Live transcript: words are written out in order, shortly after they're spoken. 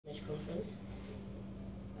conference.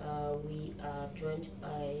 We are joined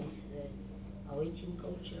by the away team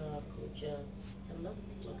coach, Coach September.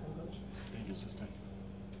 Welcome, Coach. Thank you, sister.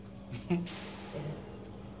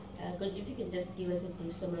 Coach, if you can just give us a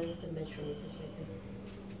brief summary of the match from your perspective.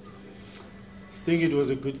 I think it was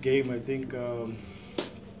a good game. I think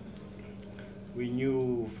we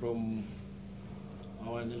knew from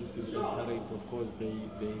our analysis that Pirates, of course, they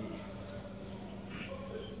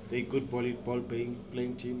good ball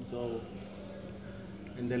playing team. So,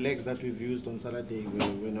 and the legs that we've used on Saturday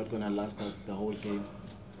were not going to last us the whole game.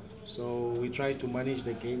 So we tried to manage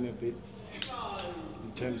the game a bit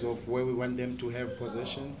in terms of where we want them to have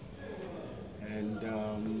possession.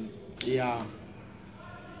 And yeah,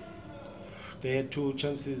 they had two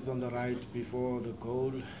chances on the right before the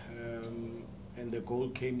goal, and the goal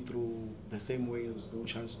came through the same way as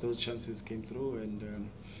those chances came through, and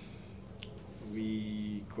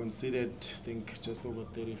we conceded, I think, just over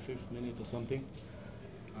 35th minute or something.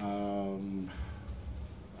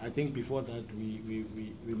 I think before that we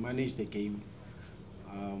managed the game.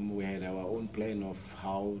 We had our own plan of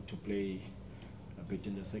how to play a bit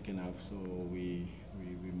in the second half, so we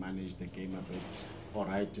managed the game a bit all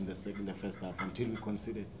right in the first half until we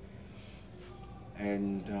conceded.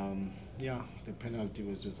 And yeah, the penalty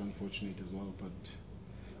was just unfortunate as well, but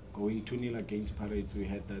going 2-0 against Pirates, we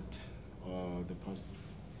had that the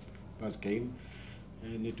past game,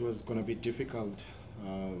 and it was going to be difficult.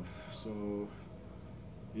 So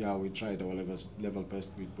yeah, we tried our level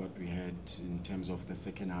best with what we had in terms of the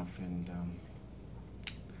second half, and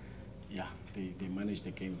yeah, they managed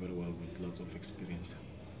the game very well with lots of experience.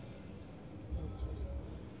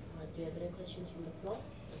 Do you have any questions from the floor?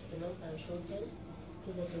 Below, show of hands.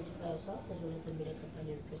 Please identify yourself as well as the media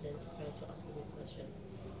company you represent prior to asking a question.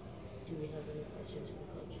 Do we have any questions for the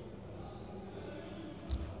coach?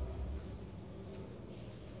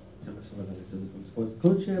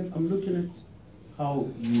 Coach, I'm looking at how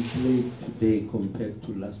you played today compared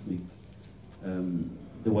to last week.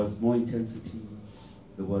 There was more intensity,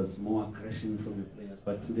 there was more aggression from the players,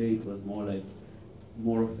 but today it was more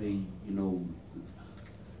of a,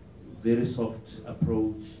 very soft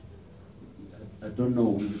approach. I don't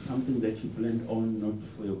know, is it something that you planned on, not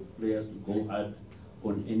for your players to go hard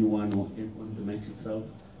on anyone or on the match itself?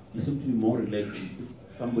 You seem to be more relaxed.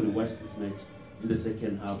 If somebody watched this match in the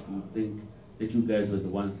second half, you would think that you guys were the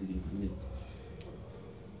ones leading from it.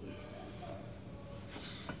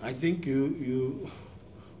 I think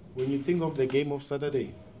when you think of the game of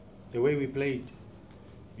Saturday, the way we played,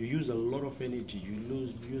 you use a lot of energy. You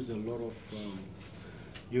use a lot of.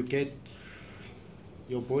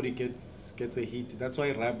 Your body gets a hit. That's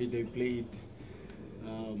why rugby they play it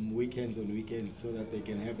weekends on weekends so that they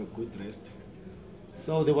can have a good rest.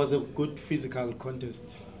 So there was a good physical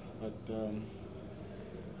contest, but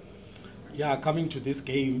yeah, coming to this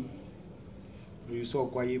game, you saw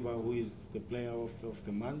Kwayiba, who is the player of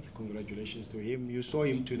the month. Congratulations to him. You saw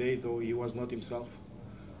him today, though he was not himself.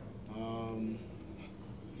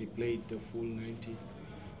 He played the full 90.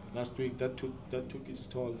 Last week, that took its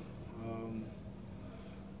toll.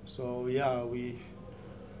 So yeah, we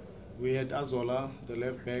had Azola, the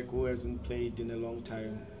left back, who hasn't played in a long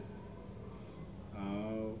time.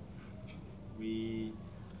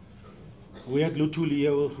 We had Lutuli,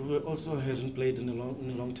 who also hasn't played in a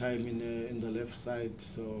long time in the left side.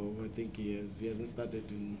 So I think he hasn't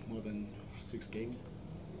started in more than 6 games.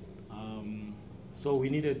 So we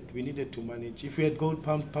needed to manage. If we had gone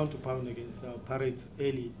pound to pound against Pirates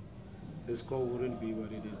early, the score wouldn't be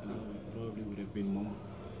what it is now. It probably would have been more.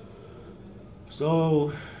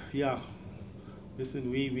 So yeah,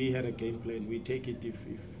 listen, we had a game plan. We take it if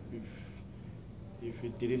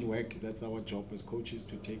it didn't work. That's our job as coaches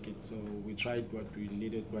to take it. So we tried what we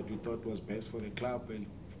needed, what we thought was best for the club and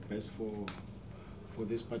best for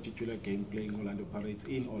this particular game, playing Orlando Pirates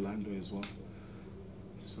in Orlando as well.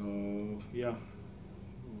 So yeah,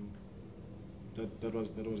 that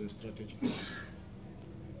was a strategy.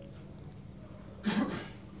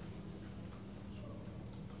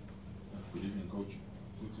 Good evening, Coach.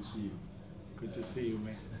 Good to see you. Good to see you,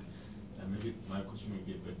 man. Maybe my question may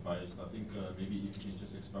be a bit biased. I think maybe if you can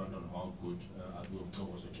just expound on how good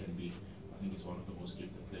Mqokozo can be. I think he's one of the most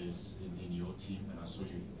gifted players in your team, and I saw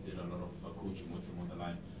you did a lot of coaching with him on the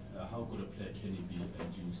line. How good a player can he be,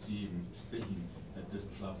 and do you see him staying at this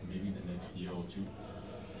club maybe in the next year or two?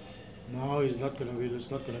 No, it's not going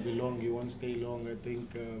to be long. He won't stay long. I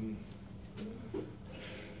think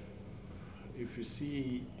if you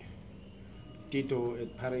see Tito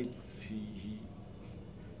at Pirates, he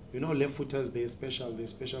left footers, they're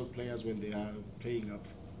special players when they are playing up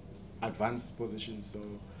advanced positions. So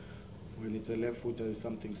when it's a left footer, it's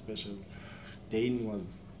something special. Dane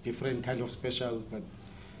was different kind of special, but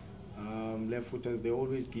left footers, they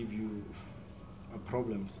always give you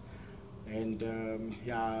problems. And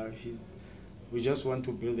yeah, we just want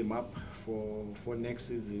to build him up for next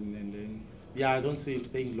season. And then, yeah, I don't see him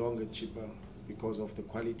staying long at Chippa because of the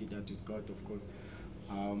quality that he's got, of course.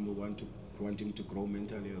 We want him to grow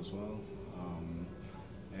mentally as well,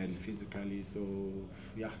 and physically. So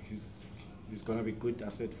yeah, he's going to be good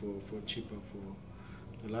asset for Chippa for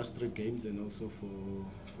the last 3 games and also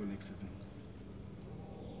for next season.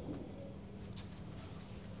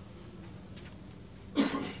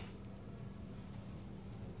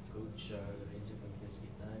 Coach Renzo from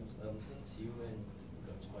Biscuit Times. Since you and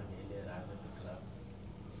Coach Kwayiba arrived at the club,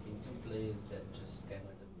 there's been 2 players that just came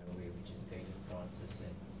out of nowhere, which is Caden Francis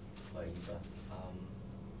and Kwayiba.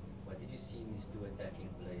 What did you see in these 2 attacking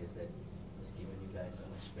players that has given you guys so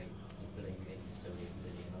much strength in playing them so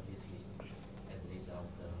regularly, and obviously as a result,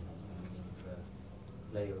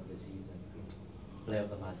 player of the season, player of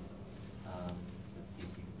the month, the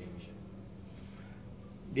DStv Premiership?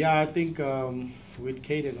 Yeah, I think with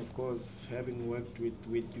Caden, of course, having worked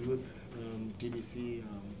with youth, DDC,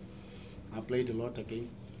 I played a lot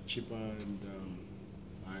against Chippa,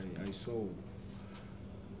 and I saw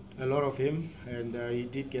a lot of him, and he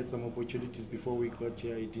did get some opportunities before we got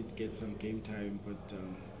here. He did get some game time, but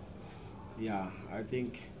yeah, I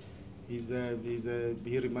think he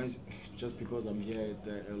reminds, just because I'm here at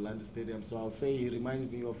Orlando Stadium, so I'll say he reminds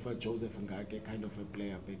me of Joseph Ngake, kind of a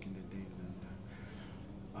player back in the days.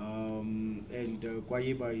 And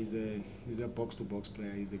Kwayiba is a box-to-box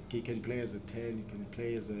player. He can play as a 10, he can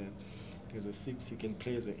play as a 6, he can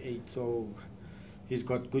play as an 8. So he's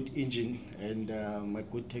got good engine and a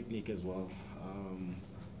good technique as well.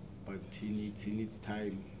 But he needs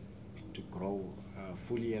time to grow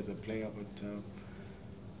fully as a player. But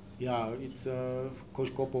yeah, it's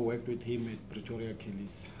Coach Kopo worked with him at Pretoria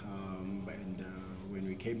Achilles, and when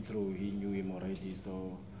we came through, he knew him already.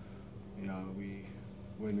 So yeah,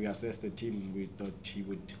 when we assessed the team, we thought he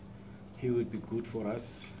would be good for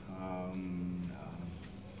us.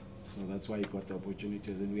 So that's why he got the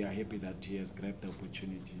opportunities, and we are happy that he has grabbed the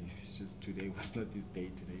opportunity. It's just today was not his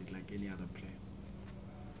day today, like any other player.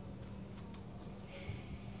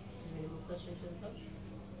 Any more questions for the coach?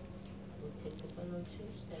 We'll take the final 2,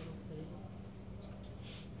 standing for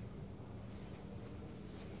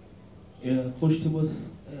Yeah, Coach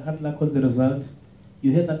Tibos, hard luck on the result.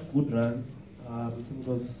 You had that good run. I think it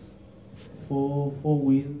was four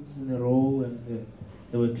wins in a row, and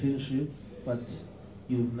there were clean sheets, but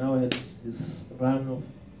you've now had this run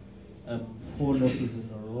of 4 losses in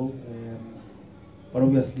a row. But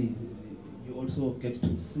obviously, you also get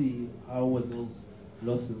to see how were those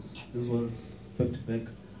losses. This was back-to-back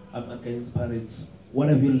against Pirates. What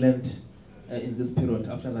have you learned in this period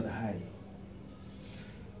after that high?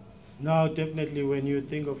 No, definitely when you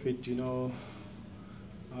think of it, you know,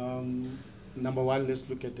 number one, let's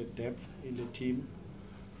look at the depth in the team.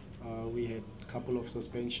 We had a couple of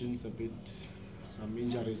suspensions, some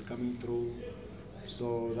injuries coming through.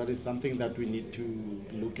 So that is something that we need to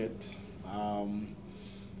look at.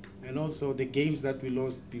 And also the games that we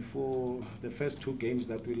lost before, the first 2 games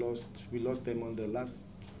that we lost them on the last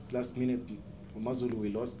minute. Mazulu we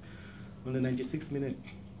lost on the 96th minute.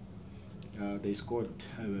 They scored,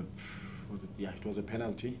 it was a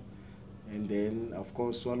penalty. And then, of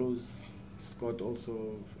course, Swallows scored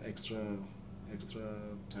also extra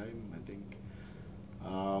time, I think.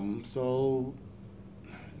 So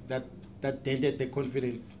that dented the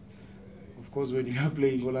confidence. Of course, when you are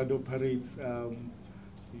playing Orlando Pirates,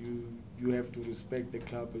 you have to respect the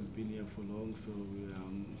club has been here for long. So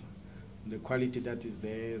the quality that is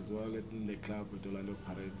there as well in the club with Orlando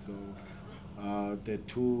Pirates. So the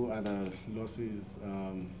 2 other losses,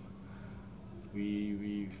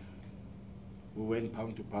 we went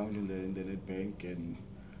pound to pound in the net bank, and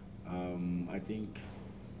I think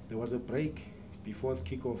there was a break before the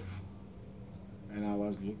kickoff, and I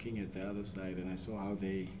was looking at the other side, and I saw how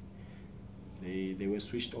they were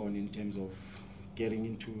switched on in terms of getting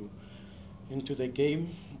into the game,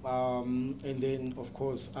 and then of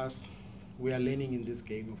course we are learning in this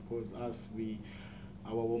game. Of course,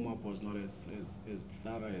 our warm-up was not as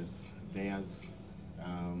thorough as theirs.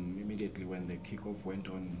 Immediately when the kickoff went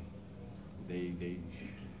on, they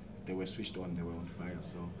were switched on, they were on fire.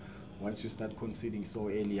 So once you start conceding so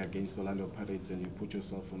early against Orlando Pirates and you put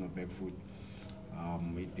yourself on the back foot,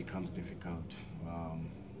 it becomes difficult.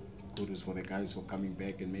 Kudos for the guys for coming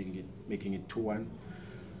back and making it 2-1.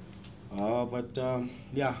 But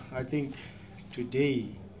yeah, I think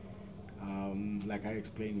today Like I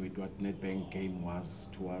explained with what Nedbank game was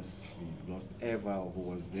to us, we lost Eva, who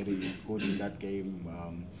was very good in that game.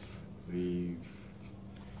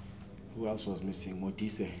 Who else was missing?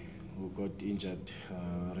 Modise, who got injured,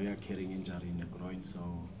 reoccurring injury in the groin. So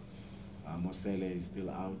Mosele is still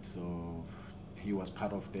out. So he was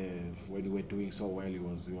part of when we were doing so well, he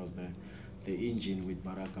was the engine with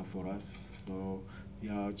Baraka for us. So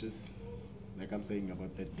yeah, just like I'm saying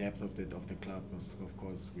about the depth of the club, of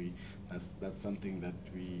course that's something that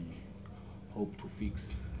we hope to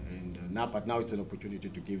fix. And but now it's an opportunity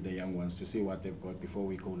to give the young ones to see what they've got before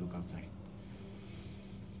we go look outside.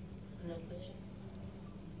 Another question?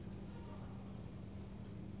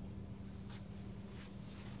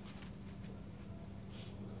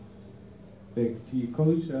 Thanks, T.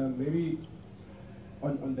 Coach, maybe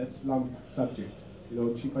on that slump subject,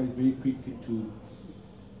 Chippa is very quick to,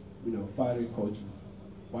 firing coaches.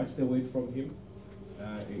 What's the word from him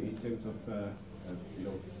in terms of, now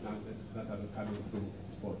that hasn't coming through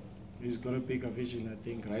sport? He's got a bigger vision. I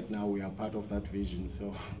think right now we are part of that vision.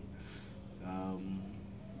 So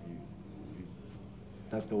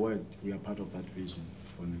that's the word. We are part of that vision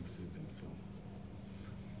for next season. So.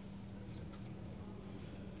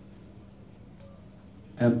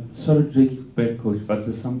 Sorry to take you back, Coach, but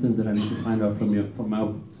there's something that I need to find out from my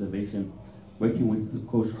observation. Working with the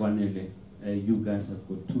Coach Wanele, you guys have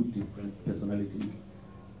got two different personalities.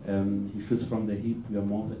 He shoots from the hip. You are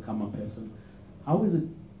more of a calmer person. How is it?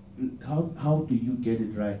 How do you get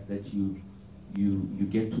it right that you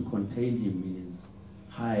get to contain him in his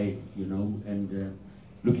high, and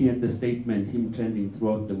looking at the statement, him trending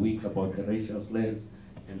throughout the week about the racial slurs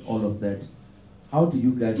and all of that. How do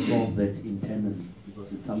you guys solve that internally?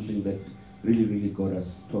 Because it's something that really got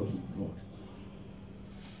us talking about.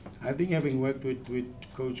 I think having worked with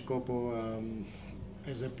Coach Kopo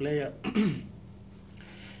as a player,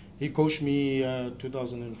 he coached me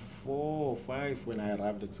 2004 or 5 when I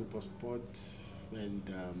arrived at SuperSport, and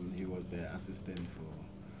he was the assistant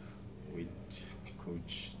with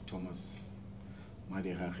Coach Thomas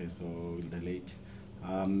Madihache, so the late.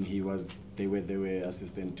 They were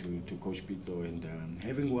assistant to Coach Pizzo, and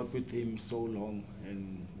having worked with him so long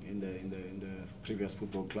and in the previous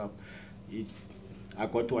football club, I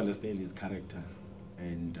got to understand his character,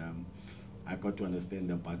 and I got to understand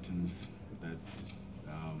the buttons that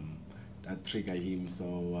trigger him.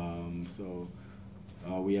 So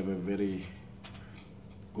we have a very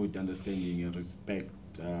good understanding and respect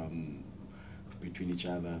between each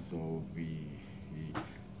other. So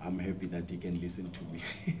I'm happy that he can listen to me.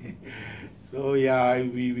 So yeah,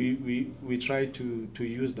 we try to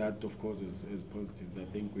use that, of course, as positive. I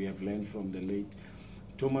think we have learned from the late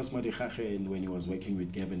Thomas Madihache, and when he was working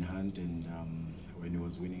with Gavin Hunt, and when he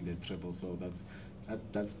was winning the treble. So that's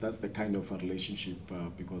the kind of a relationship,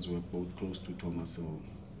 because we're both close to Thomas. So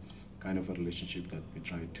kind of a relationship that we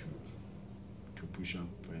try to push up,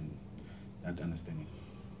 and that understanding.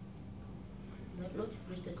 Not to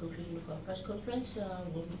reach the conclusion of our press conference.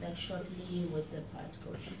 We'll be back shortly with the Pirates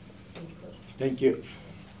coach. Thank you, Coach. Thank you.